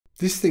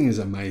This thing is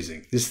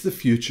amazing. This is the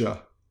future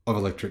of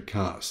electric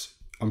cars.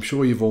 I'm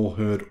sure you've all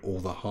heard all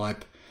the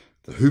hype,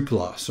 the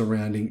hoopla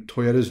surrounding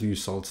Toyota's new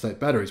solid-state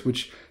batteries,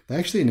 which they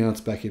actually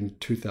announced back in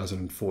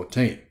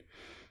 2014.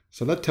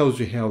 So that tells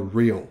you how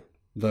real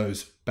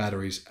those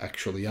batteries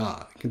actually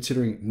are.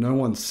 Considering no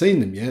one's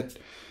seen them yet,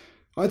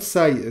 I'd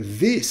say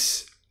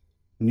this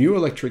new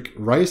electric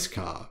race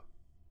car,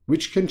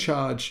 which can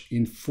charge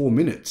in 4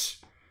 minutes,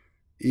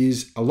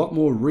 is a lot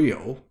more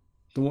real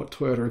than what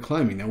Toyota are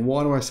claiming. Now,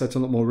 why do I say it's a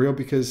lot more real?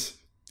 Because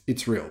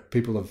it's real.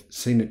 People have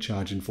seen it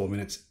charge in 4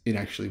 minutes. It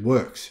actually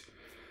works.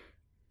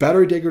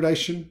 Battery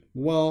degradation,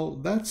 well,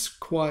 that's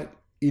quite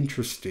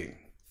interesting.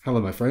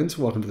 Hello, my friends.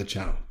 Welcome to the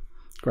channel.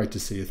 Great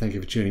to see you. Thank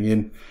you for tuning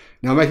in.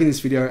 Now, I'm making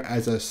this video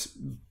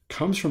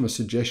comes from a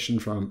suggestion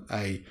from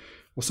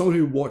someone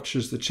who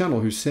watches the channel,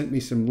 who sent me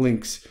some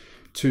links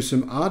to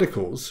some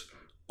articles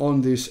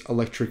on this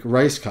electric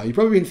race car. You've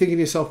probably been thinking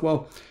to yourself,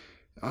 well,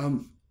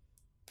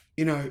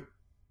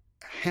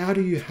 how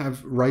do you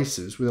have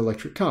races with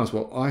electric cars?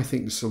 Well, I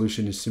think the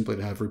solution is simply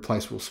to have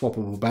replaceable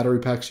swappable battery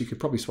packs. You could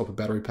probably swap a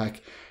battery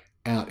pack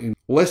out in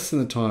less than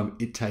the time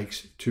it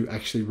takes to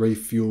actually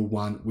refuel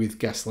one with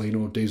gasoline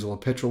or diesel or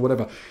petrol,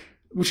 whatever.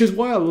 Which is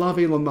why I love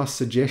Elon Musk's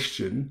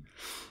suggestion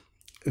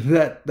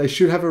that they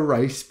should have a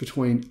race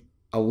between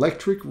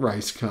electric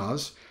race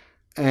cars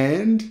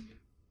and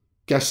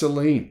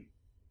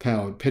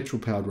gasoline-powered,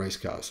 petrol-powered race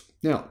cars.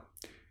 Now,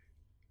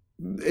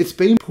 it's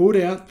been put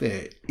out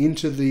there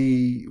into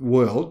the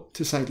world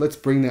to say, let's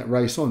bring that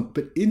race on.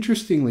 But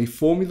interestingly,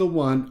 Formula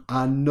One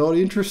are not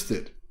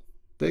interested.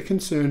 They're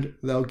concerned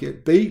they'll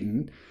get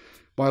beaten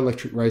by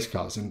electric race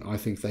cars, and I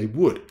think they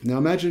would. Now,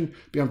 imagine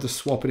being able to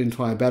swap an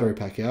entire battery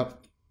pack out.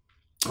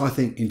 I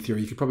think, in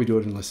theory, you could probably do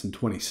it in less than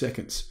 20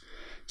 seconds.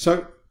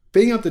 So,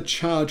 being able to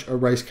charge a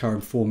race car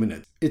in 4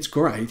 minutes, it's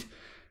great,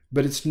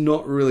 but it's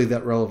not really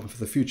that relevant for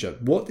the future.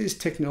 What this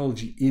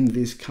technology in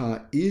this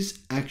car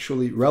is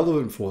actually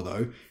relevant for,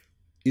 though,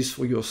 is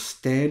for your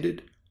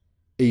standard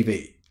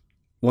EV,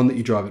 one that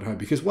you drive at home.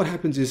 Because what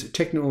happens is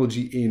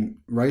technology in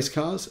race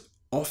cars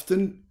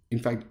often, in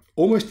fact,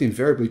 almost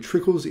invariably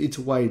trickles its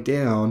way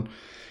down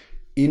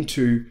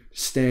into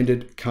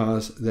standard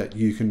cars that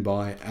you can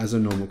buy as a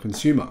normal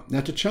consumer.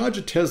 Now, to charge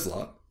a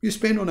Tesla, you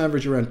spend on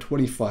average around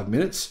 25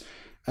 minutes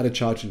at a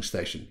charging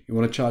station. You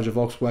want to charge a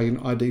Volkswagen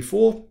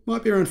ID4,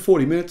 might be around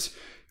 40 minutes.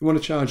 You want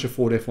to charge a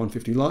Ford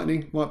F-150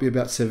 Lightning, might be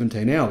about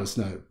 17 hours.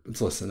 No,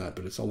 it's less than that,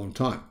 but it's a long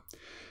time.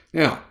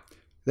 Now,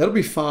 that'll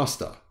be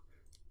faster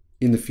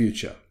in the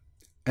future.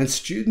 And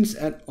students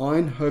at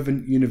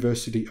Eindhoven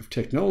University of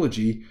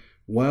Technology,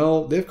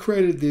 well, they've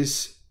created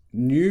this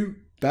new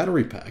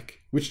battery pack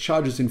which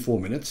charges in 4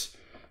 minutes.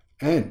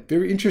 And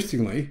very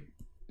interestingly,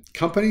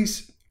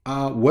 companies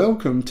are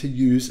welcome to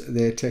use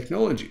their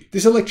technology.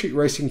 This electric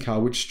racing car,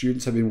 which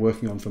students have been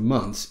working on for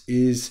months,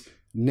 is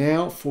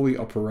now fully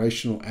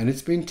operational, and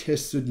it's been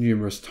tested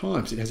numerous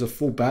times. It has a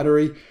full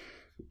battery.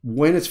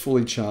 When it's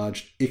fully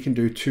charged, it can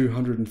do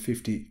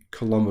 250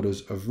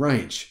 kilometers of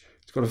range.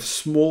 It's got a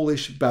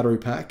smallish battery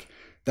pack.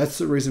 That's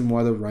the reason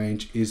why the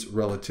range is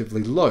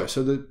relatively low.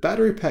 So the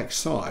battery pack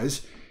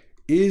size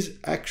is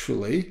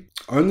actually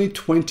only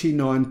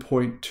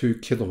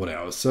 29.2 kilowatt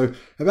hours. So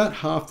about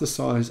half the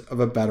size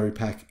of a battery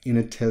pack in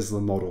a Tesla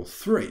Model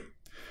 3.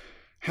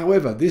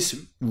 However,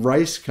 this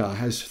race car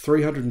has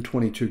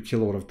 322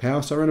 kilowatt of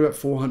power, so around about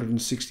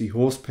 460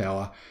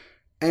 horsepower,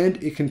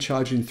 and it can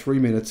charge in 3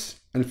 minutes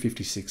and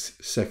 56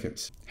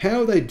 seconds.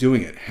 How are they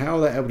doing it? How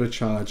are they able to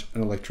charge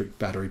an electric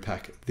battery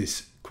pack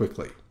this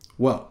quickly?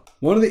 Well,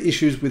 one of the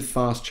issues with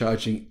fast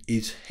charging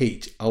is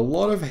heat. A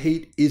lot of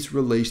heat is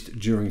released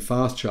during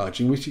fast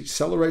charging, which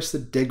accelerates the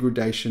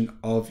degradation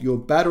of your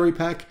battery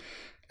pack,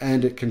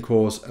 and it can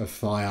cause a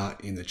fire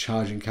in the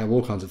charging cable,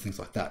 all kinds of things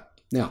like that.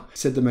 Now,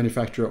 said the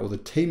manufacturer or the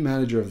team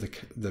manager of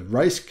the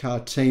race car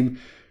team,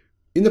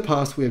 in the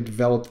past we have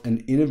developed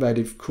an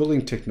innovative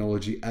cooling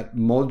technology at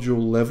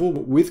module level,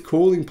 but with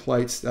cooling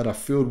plates that are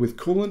filled with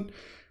coolant,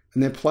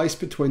 and they're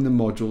placed between the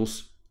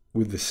modules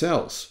with the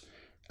cells.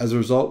 As a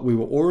result, we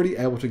were already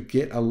able to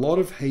get a lot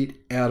of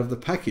heat out of the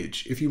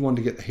package. If you want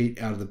to get the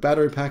heat out of the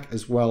battery pack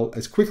as well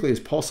as quickly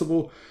as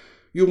possible,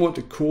 you'll want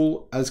to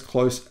cool as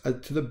close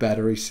to the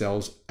battery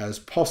cells as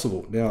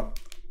possible. Now,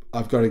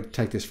 I've got to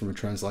take this from a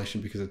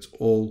translation because it's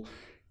all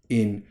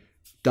in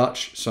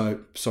Dutch. So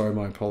sorry,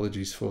 my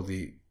apologies for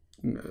the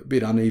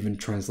bit uneven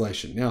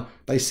translation. Now,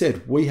 they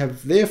said, we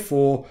have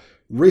therefore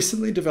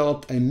recently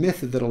developed a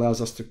method that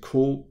allows us to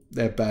cool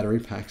their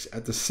battery packs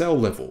at the cell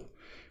level,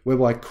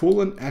 whereby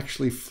coolant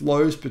actually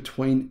flows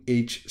between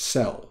each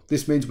cell.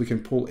 This means we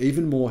can pull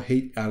even more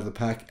heat out of the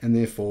pack and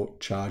therefore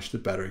charge the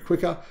battery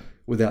quicker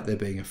without there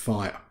being a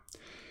fire.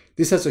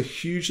 This has a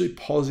hugely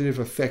positive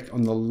effect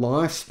on the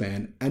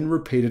lifespan and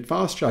repeated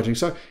fast charging.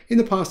 So in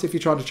the past, if you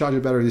tried to charge a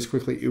battery this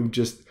quickly, it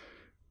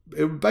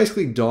would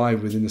basically die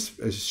within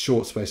a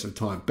short space of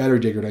time. Battery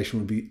degradation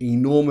would be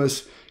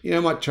enormous. You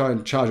know, might try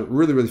and charge it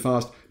really, really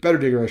fast.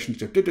 Battery degradation,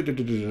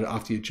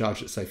 after you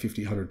charge it, say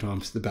 50, 100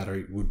 times, the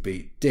battery would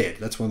be dead.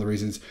 That's one of the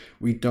reasons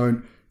we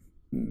don't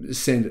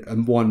send a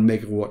 1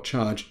 megawatt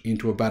charge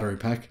into a battery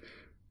pack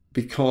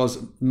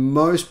because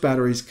most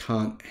batteries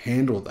can't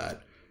handle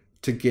that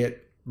to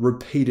get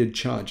repeated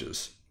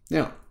charges.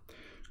 Now,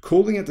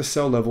 cooling at the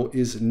cell level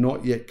is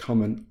not yet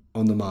common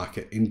on the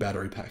market in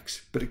battery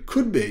packs, but it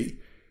could be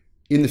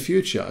in the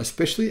future,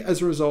 especially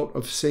as a result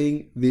of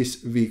seeing this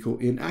vehicle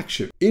in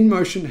action.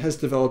 InMotion has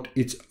developed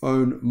its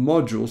own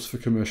modules for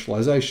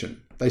commercialization.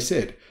 They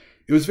said,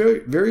 it was very,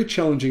 very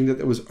challenging that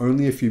there was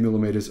only a few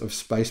millimeters of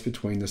space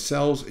between the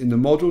cells in the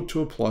module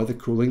to apply the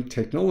cooling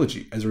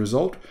technology. As a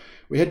result,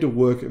 we had to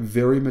work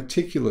very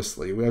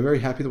meticulously. We are very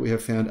happy that we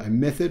have found a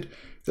method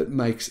that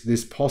makes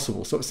this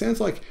possible. So it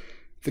sounds like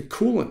the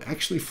coolant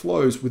actually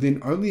flows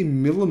within only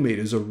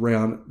millimeters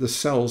around the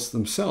cells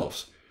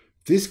themselves.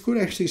 This could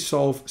actually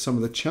solve some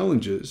of the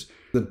challenges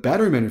that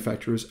battery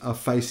manufacturers are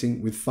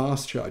facing with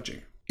fast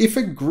charging. If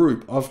a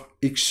group of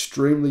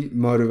extremely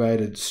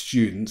motivated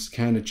students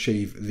can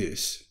achieve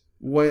this,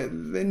 well,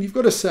 then you've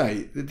got to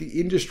say that the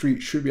industry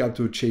should be able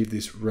to achieve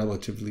this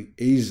relatively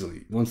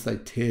easily. Once they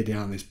tear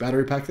down this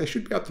battery pack, they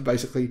should be able to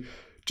basically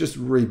just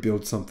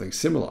rebuild something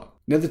similar.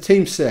 Now, the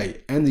team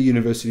say, and the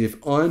University of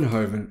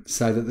Eindhoven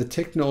say that the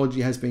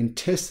technology has been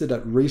tested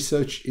at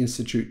Research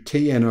Institute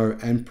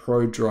TNO and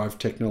ProDrive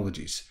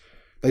Technologies.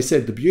 They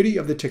said the beauty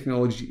of the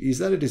technology is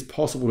that it is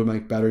possible to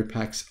make battery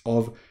packs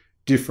of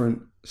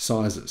different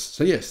sizes.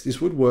 So yes,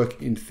 this would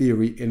work in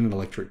theory in an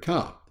electric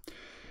car.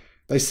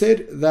 They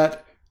said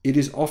that it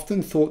is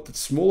often thought that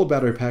smaller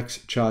battery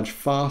packs charge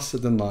faster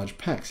than large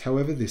packs.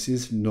 However, this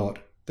is not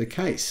the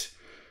case.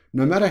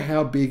 No matter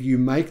how big you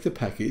make the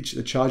package,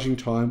 the charging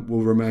time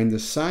will remain the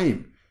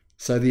same,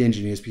 say the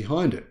engineers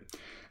behind it,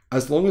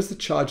 as long as the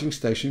charging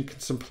station can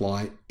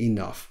supply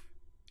enough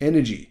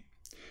energy.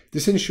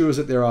 This ensures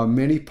that there are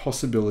many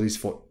possibilities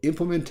for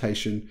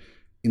implementation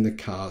in the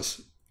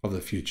cars of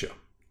the future.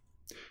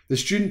 The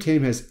student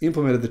team has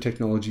implemented the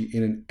technology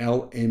in an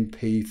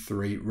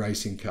LMP3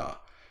 racing car.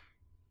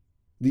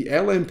 The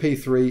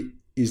LMP3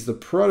 is the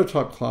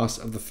prototype class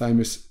of the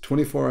famous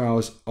 24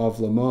 Hours of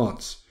Le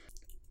Mans,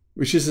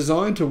 which is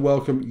designed to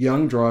welcome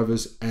young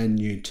drivers and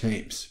new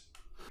teams.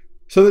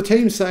 So the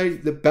team say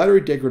that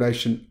battery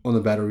degradation on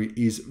the battery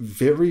is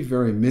very,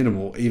 very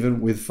minimal,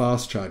 even with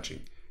fast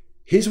charging.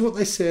 Here's what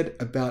they said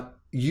about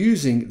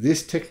using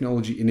this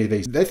technology in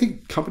EVs. They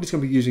think companies are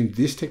going to be using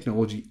this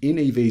technology in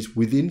EVs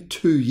within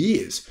 2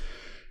 years.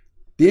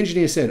 The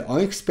engineer said,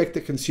 I expect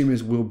that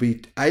consumers will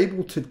be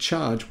able to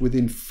charge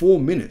within 4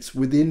 minutes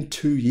within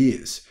 2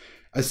 years.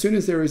 As soon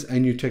as there is a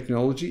new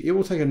technology, it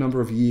will take a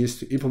number of years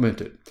to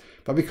implement it.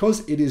 But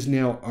because it is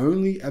now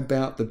only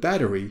about the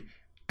battery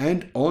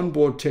and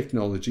onboard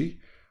technology,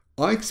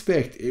 I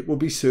expect it will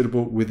be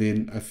suitable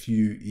within a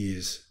few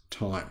years'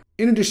 time.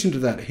 In addition to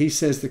that, he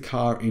says the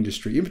car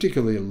industry, in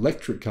particular the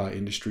electric car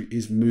industry,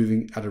 is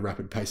moving at a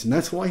rapid pace. And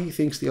that's why he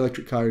thinks the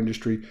electric car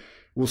industry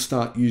will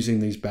start using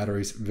these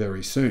batteries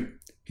very soon.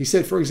 He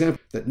said, for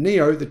example, that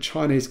NIO, the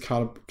Chinese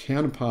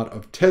counterpart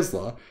of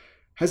Tesla,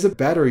 has a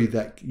battery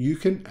that you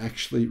can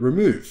actually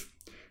remove.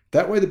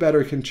 That way the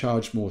battery can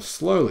charge more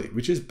slowly,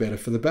 which is better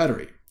for the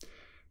battery.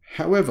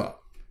 However,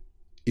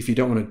 if you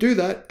don't want to do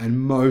that, and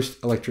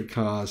most electric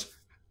cars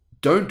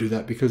don't do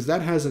that because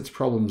that has its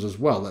problems as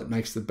well. That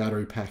makes the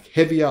battery pack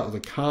heavier or the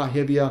car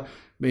heavier,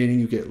 meaning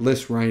you get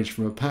less range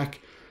from a pack.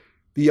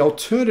 The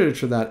alternative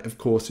to that, of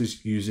course,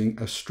 is using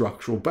a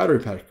structural battery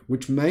pack,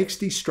 which makes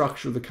the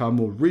structure of the car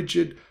more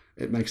rigid.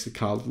 It makes the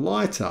car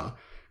lighter,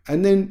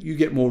 and then you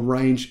get more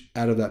range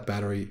out of that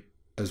battery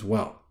as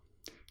well.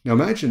 Now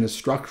imagine a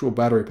structural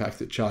battery pack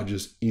that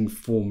charges in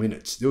 4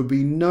 minutes. There would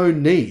be no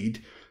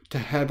need to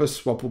have a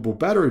swappable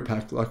battery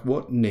pack like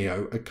what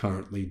NIO are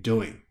currently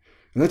doing.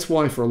 And that's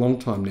why for a long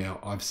time now,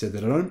 I've said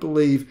that I don't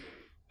believe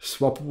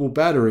swappable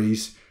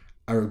batteries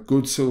are a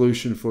good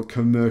solution for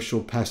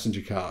commercial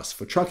passenger cars.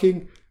 For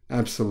trucking,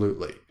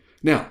 absolutely.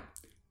 Now,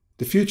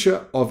 the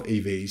future of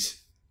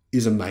EVs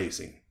is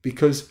amazing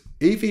because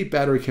EV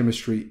battery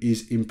chemistry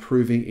is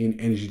improving in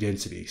energy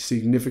density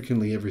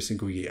significantly every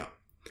single year.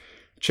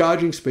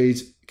 Charging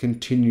speeds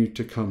continue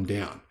to come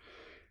down.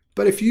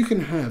 But if you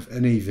can have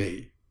an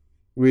EV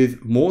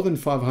with more than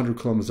 500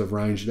 kilometers of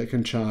range that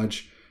can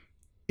charge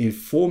in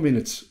 4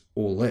 minutes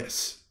or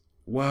less,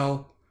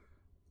 well,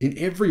 in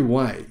every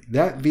way,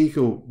 that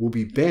vehicle will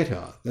be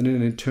better than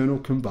an internal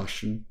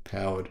combustion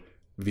powered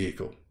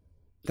vehicle.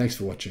 Thanks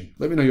for watching.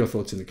 Let me know your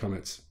thoughts in the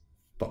comments.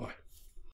 Bye-bye.